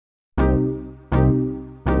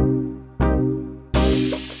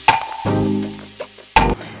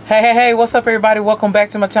Hey, what's up everybody? Welcome back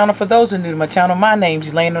to my channel. For those who are new to my channel, my name's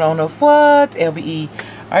Elaine on of what? LBE.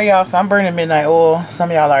 Alright y'all, so I'm burning midnight oil.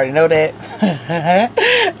 Some of y'all already know that.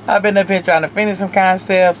 I've been up here trying to finish some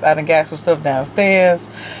concepts. I done got some stuff downstairs.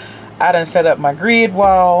 I done set up my grid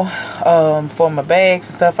wall for my bags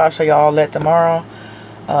and stuff. I'll show y'all all that tomorrow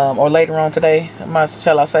or later on today.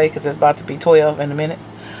 Shall I say, because it's about to be 12 in a minute.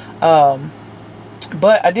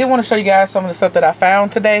 But I did want to show you guys some of the stuff that I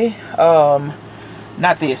found today.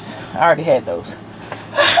 Not this. I already had those.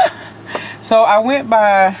 So I went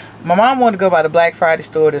by, my mom wanted to go by the Black Friday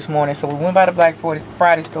store this morning. So we went by the Black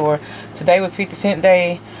Friday store. Today was 50-cent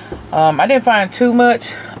day. I didn't find too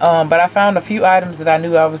much, but I found a few items that I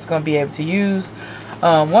knew I was going to be able to use.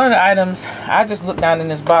 One of the items, I just looked down in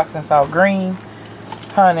this box and saw green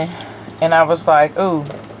honey. And I was like, ooh,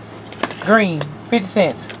 green, 50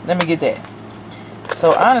 cents. Let me get that.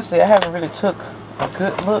 So honestly, I haven't really took a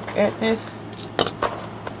good look at this.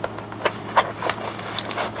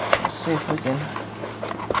 Let's see if we can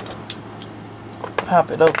pop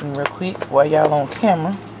it open real quick while y'all on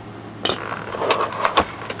camera.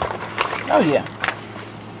 Oh yeah.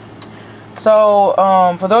 So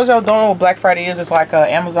for those y'all don't know what Black Friday is, it's like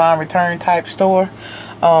a Amazon return type store.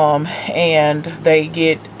 And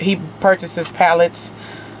he purchases pallets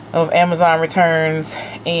of Amazon returns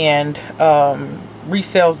and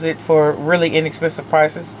resells it for really inexpensive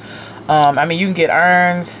prices. I mean, you can get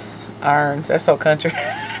irons, that's so country.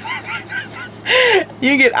 You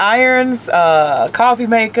can get irons, coffee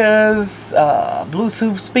makers,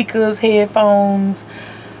 Bluetooth speakers, headphones,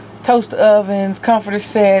 toaster ovens, comforter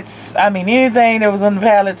sets. I mean, anything that was on the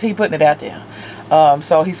pallets, he putting it out there.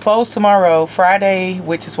 So he's closed tomorrow. Friday,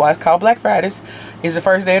 which is why it's called Black Fridays, is the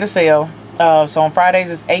first day of the sale. So on Fridays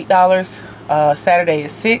it's $8, Saturday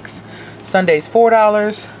is $6, Sunday is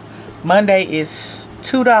 $4, Monday is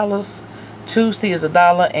 $2, Tuesday is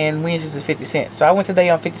 $1, and Wednesday is 50 cents. So I went today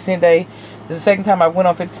on 50-cent day. This is the second time I went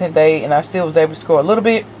on 50-cent day, and I still was able to score a little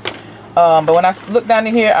bit. But when I looked down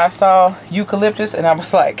in here, I saw eucalyptus, and I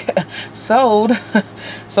was like, sold.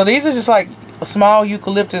 So these are just like small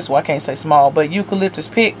eucalyptus. Well, I can't say small, but eucalyptus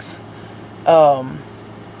picks that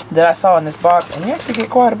I saw in this box, and you actually get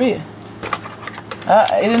quite a bit.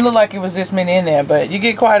 It didn't look like it was this many in there, but you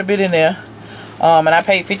get quite a bit in there. And I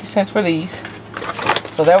paid 50 cents for these.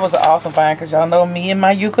 So that was an awesome find, because y'all know me and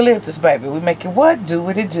my eucalyptus, baby. We make it what? Do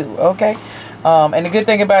what it do, okay? And the good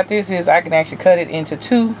thing about this is I can actually cut it into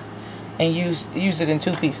two and use it in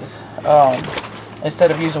two pieces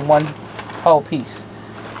instead of using one whole piece.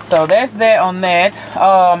 So that's that on that.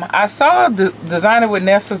 I saw the Designer with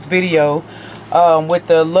Nessa's video with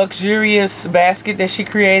the luxurious basket that she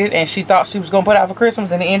created, and she thought she was gonna put out for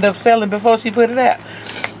Christmas, and it ended up selling before she put it out.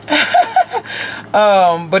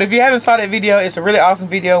 But if you haven't saw that video, it's a really awesome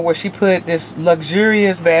video where she put this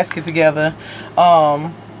luxurious basket together.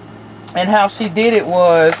 And how she did it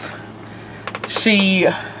was she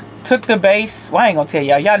took the base. Well, I ain't gonna tell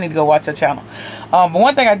y'all need to go watch her channel. But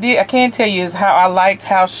one thing I can tell you is how I liked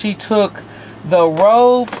how she took the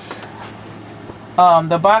robes,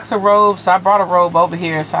 the box of robes. So I brought a robe over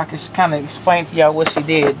here so I could kind of explain to y'all what she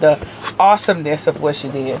did, the awesomeness of what she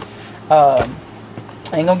did.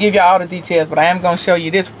 I ain't gonna give y'all all the details, but I am gonna show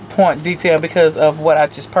you this point detail because of what I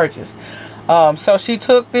just purchased. So she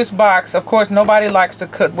took this box. Of course, nobody likes to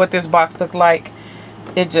cut what this box looked like.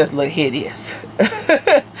 It just looked hideous.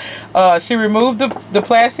 She removed the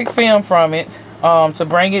plastic film from it to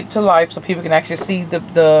bring it to life so people can actually see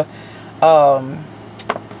the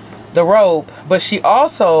robe. But she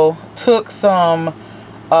also took some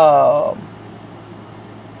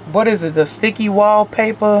what is it, the sticky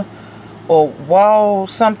wallpaper or wall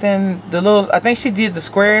something, the little, I think she did the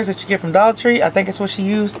squares that you get from Dollar Tree. I think it's what she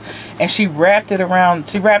used, and she wrapped it around.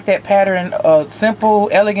 She wrapped that pattern, simple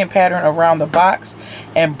elegant pattern, around the box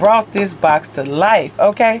and brought this box to life.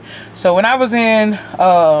 Okay, so when I was in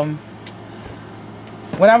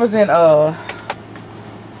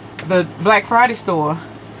the Black Friday store,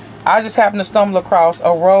 I just happened to stumble across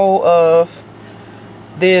a roll of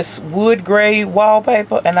this wood gray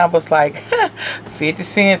wallpaper, and I was like, 50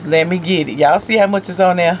 cents, let me get it. Y'all see how much is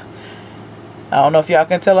on there? I don't know if y'all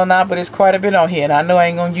can tell or not, but it's quite a bit on here, and I know I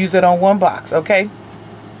ain't gonna use it on one box, okay?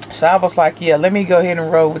 So I was like, yeah, let me go ahead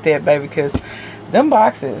and roll with that, baby, because them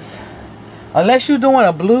boxes, unless you're doing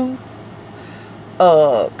a blue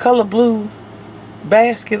color blue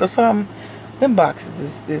basket or something, them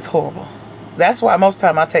boxes is horrible. That's why most of the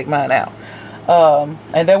time I take mine out.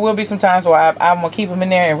 And there will be some times where I'm gonna keep them in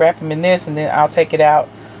there and wrap them in this, and then I'll take it out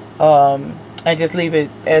and just leave it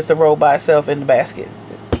as the roll by itself in the basket.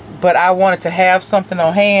 but I wanted to have something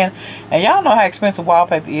on hand. And y'all know how expensive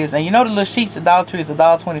wallpaper is. And you know the little sheets at Dollar Tree is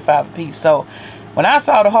 $1.25 a piece. So when I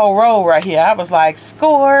saw the whole roll right here, I was like,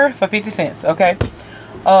 score for 50 cents, okay?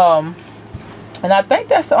 And I think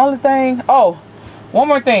that's the only thing. Oh, one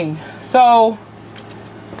more thing. So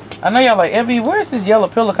I know y'all like, Evie, where's this yellow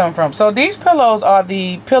pillow come from? So these pillows are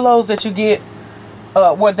the pillows that you get,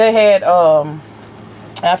 what they had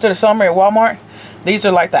after the summer at Walmart. These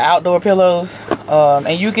are like the outdoor pillows,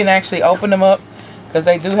 and you can actually open them up because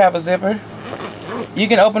they do have a zipper. You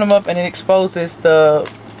can open them up and it exposes the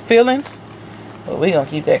filling, but we're gonna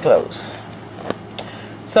keep that closed.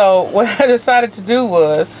 So what I decided to do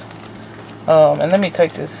was, and let me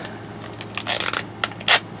take this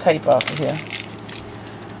tape off of here.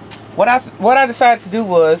 What I decided to do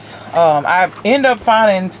was, I ended up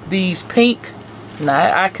finding these pink.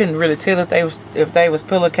 Now I couldn't really tell if they was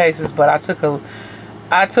pillowcases, but I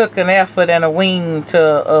took an effort and a wing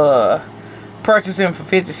to purchase them for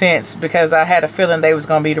 50 cents because I had a feeling they was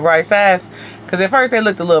gonna be the right size. Because at first they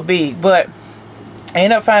looked a little big, but I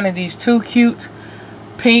ended up finding these two cute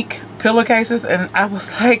pink pillowcases, and I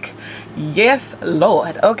was like, yes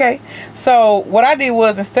Lord. Okay, so what I did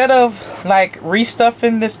was, instead of like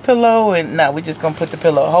restuffing this pillow, and no, we just gonna put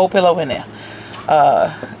the whole pillow in there.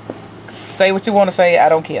 Say what you want to say, I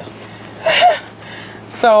don't care.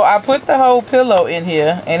 So I put the whole pillow in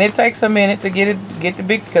here, and it takes a minute to get the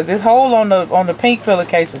big, because this hole on the pink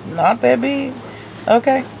pillowcase is not that big,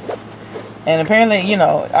 okay? And apparently, you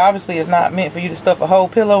know, obviously it's not meant for you to stuff a whole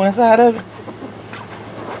pillow inside of it,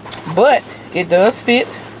 but it does fit.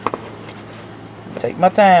 Take my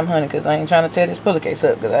time, honey, because I ain't trying to tear this pillowcase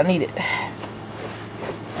up, because I need it.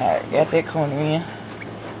 All right, got that corner in.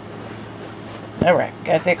 All right,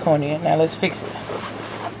 got that corner in. Now let's fix it.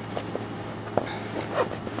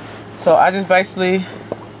 So I just basically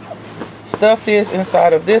stuff this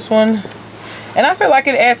inside of this one, and I feel like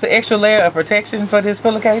it adds an extra layer of protection for this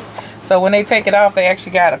pillowcase. So when they take it off, they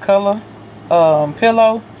actually got a color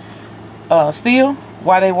pillow still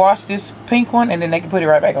while they wash this pink one, and then they can put it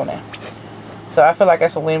right back on there. So I feel like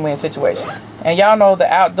that's a win-win situation. And y'all know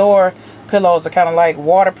the outdoor pillows are kind of like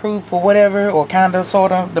waterproof or whatever, or kind of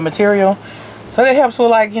sort of the material. So that helps with,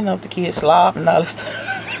 like, you know, if the kids slop and all this stuff.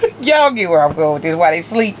 Y'all get where I'm going with this, while they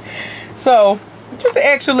sleep. So just an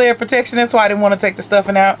extra layer of protection. That's why I didn't want to take the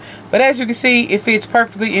stuffing out. But as you can see, it fits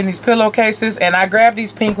perfectly in these pillowcases. And I grabbed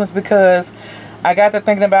these pink ones because I got to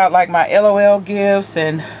thinking about like my LOL gifts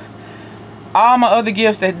and all my other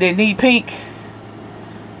gifts that need pink.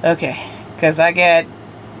 Okay, because I got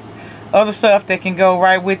other stuff that can go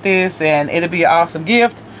right with this, and it'll be an awesome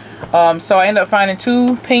gift. So I ended up finding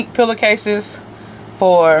two pink pillowcases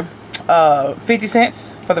for 50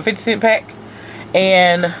 cents for the 50-cent pack.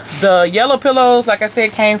 And the yellow pillows, like I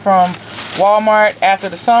said, came from Walmart after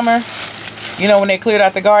the summer. You know, when they cleared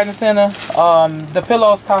out the garden center. The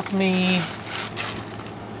pillows cost me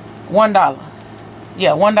 $1.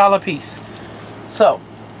 Yeah, $1 a piece. So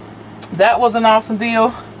that was an awesome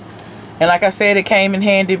deal. And like I said, it came in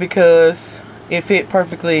handy because it fit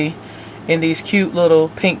perfectly in these cute little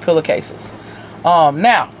pink pillowcases.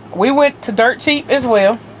 Now, we went to Dirt Cheap as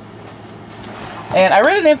well. And I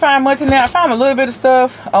really didn't find much in there. I found a little bit of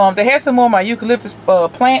stuff. They had some more of my eucalyptus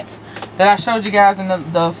plants that I showed you guys in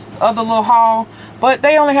the other little haul. But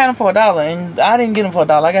they only had them for $1. And I didn't get them for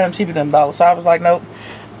 $1. I got them cheaper than $1. So I was like, nope,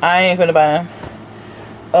 I ain't gonna buy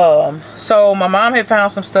them. So my mom had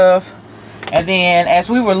found some stuff. And then as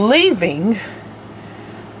we were leaving,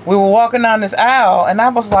 we were walking down this aisle, and I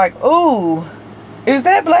was like, ooh, is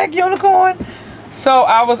that black unicorn? So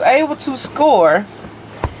I was able to score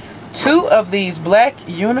 2 of these black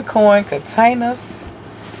unicorn containers.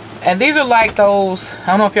 And these are like those, I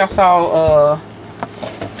don't know if y'all saw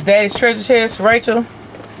Daddy's Treasure Chest, Rachel.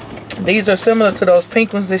 These are similar to those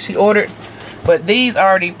pink ones that she ordered, but these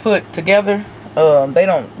already put together. They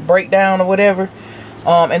don't break down or whatever.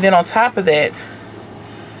 And then on top of that,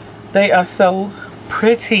 they are so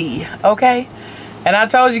pretty, okay? And I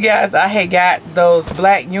told you guys I had got those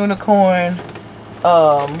black unicorn,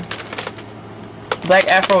 black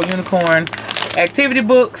Afro unicorn activity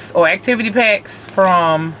books or activity packs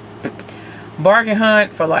from Bargain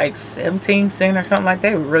Hunt for like 17 cents or something like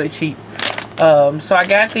that. They were really cheap. So I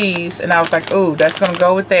got these, and I was like, oh, that's gonna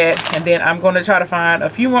go with that. And then I'm gonna try to find a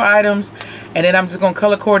few more items, and then I'm just gonna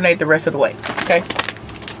color coordinate the rest of the way, okay?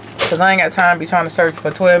 Because I ain't got time to be trying to search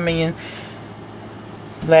for 12 million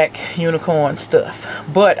black unicorn stuff.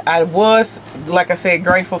 But I was, like I said,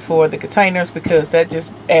 grateful for the containers, because that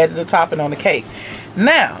just added the topping on the cake.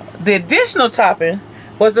 Now, the additional topping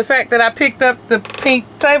was the fact that I picked up the pink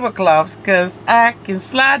tablecloths, because I can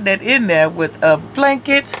slide that in there with a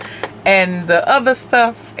blanket and the other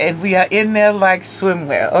stuff, and we are in there like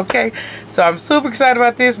swimwear. Okay, so I'm super excited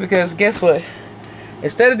about this, because guess what,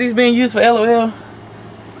 instead of these being used for LOL,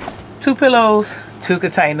 2 pillows, 2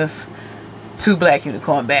 containers, 2 black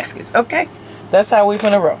unicorn baskets. Okay, that's how we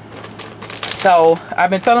finna roll. So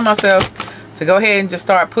I've been telling myself to go ahead and just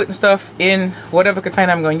start putting stuff in whatever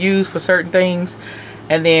container I'm going to use for certain things,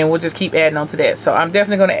 and then we'll just keep adding on to that. So I'm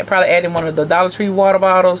definitely going to probably add in one of the Dollar Tree water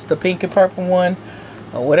bottles, the pink and purple one,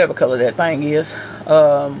 or whatever color that thing is.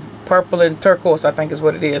 Purple and turquoise, I think is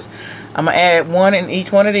what it is. I'm going to add one in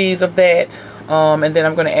each one of these of that, and then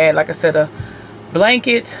I'm going to add, like I said, a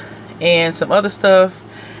blanket and some other stuff,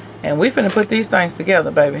 and we finna put these things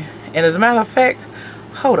together, baby. And as a matter of fact,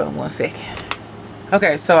 hold on one second.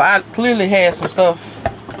 Okay, so I clearly had some stuff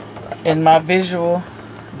in my visual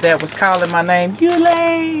that was calling my name.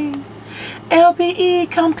 Yulane, LBE,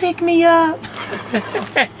 come pick me up.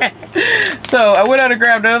 So I went out and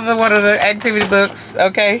grabbed another one of the activity books.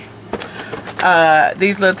 Okay,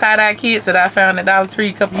 these little tie-dye kits that I found at Dollar Tree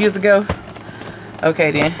a couple years ago. Okay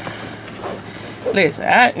then, listen,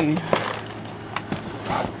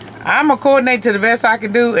 I'm gonna coordinate to the best I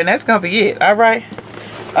can do, and that's gonna be it. All right.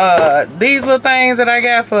 These little things that I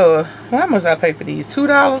got for, well, how much I pay for these? $2.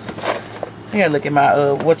 I gotta look at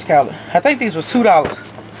my what you call it. I think these was $2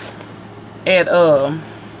 at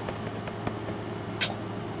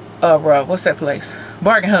bro, what's that place?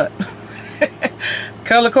 Bargain Hunt.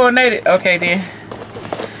 Color coordinated. Okay then,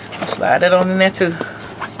 I'll slide that on in there too.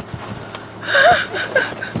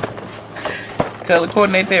 Color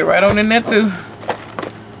coordinate that right on in there too.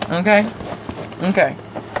 Okay, okay.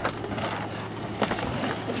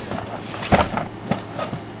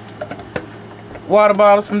 Water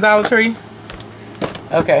bottles from Dollar Tree.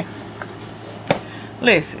 Okay,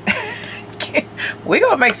 listen. We're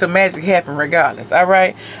gonna make some magic happen regardless. All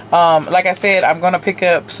right, like I said, I'm gonna pick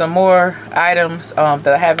up some more items that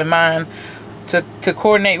I have in mind to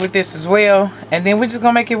coordinate with this as well, and then we're just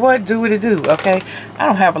gonna make it do what it do. Okay, I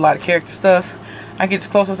don't have a lot of character stuff. I get as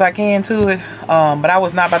close as I can to it, but I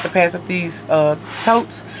was not about to pass up these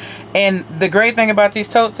totes. And the great thing about these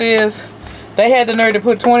totes is they had the nerve to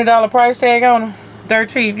put $20 price tag on them. Dirt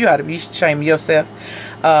cheap. You ought to be ashamed of yourself.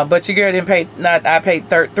 But your girl didn't pay. I paid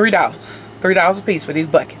 $3 a piece for these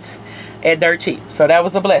buckets at dirt cheap. So that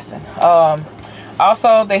was a blessing.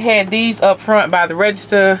 Also, they had these up front by the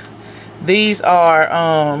register. These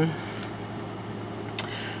are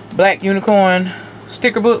black unicorn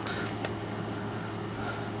sticker books.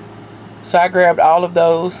 So I grabbed all of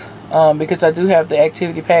those because I do have the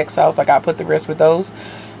activity pack. So I was like, I'll put the rest with those.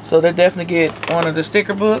 So they definitely get one of the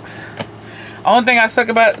sticker books. Only thing that sucks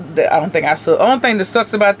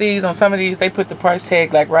about these, on some of these, they put the price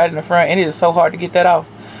tag like right in the front, and it is so hard to get that off.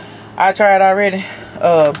 I tried already.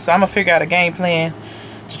 So I'm gonna figure out a game plan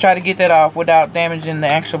to try to get that off without damaging the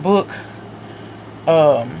actual book.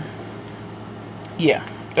 Yeah,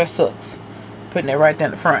 that sucks. Putting it right there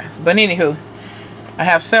in the front. But anywho, I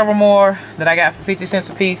have several more that I got for 50 cents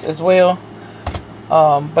a piece as well.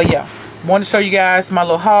 But yeah, wanted to show you guys my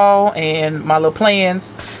little haul and my little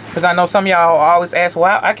plans, because I know some of y'all always ask,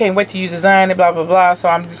 well, I can't wait till you design it, blah blah blah. So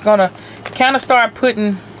I'm just gonna kind of start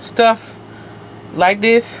putting stuff like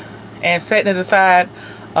this and setting it aside,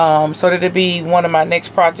 so that it'll be one of my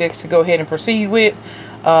next projects to go ahead and proceed with.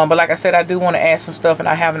 But like I said, I do want to add some stuff, and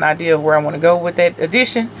I have an idea of where I want to go with that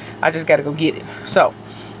addition. I just got to go get it. So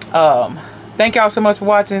thank y'all so much for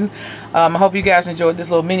watching. I hope you guys enjoyed this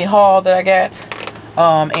little mini haul that I got,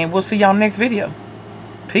 and we'll see y'all next video.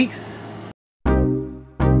 Peace.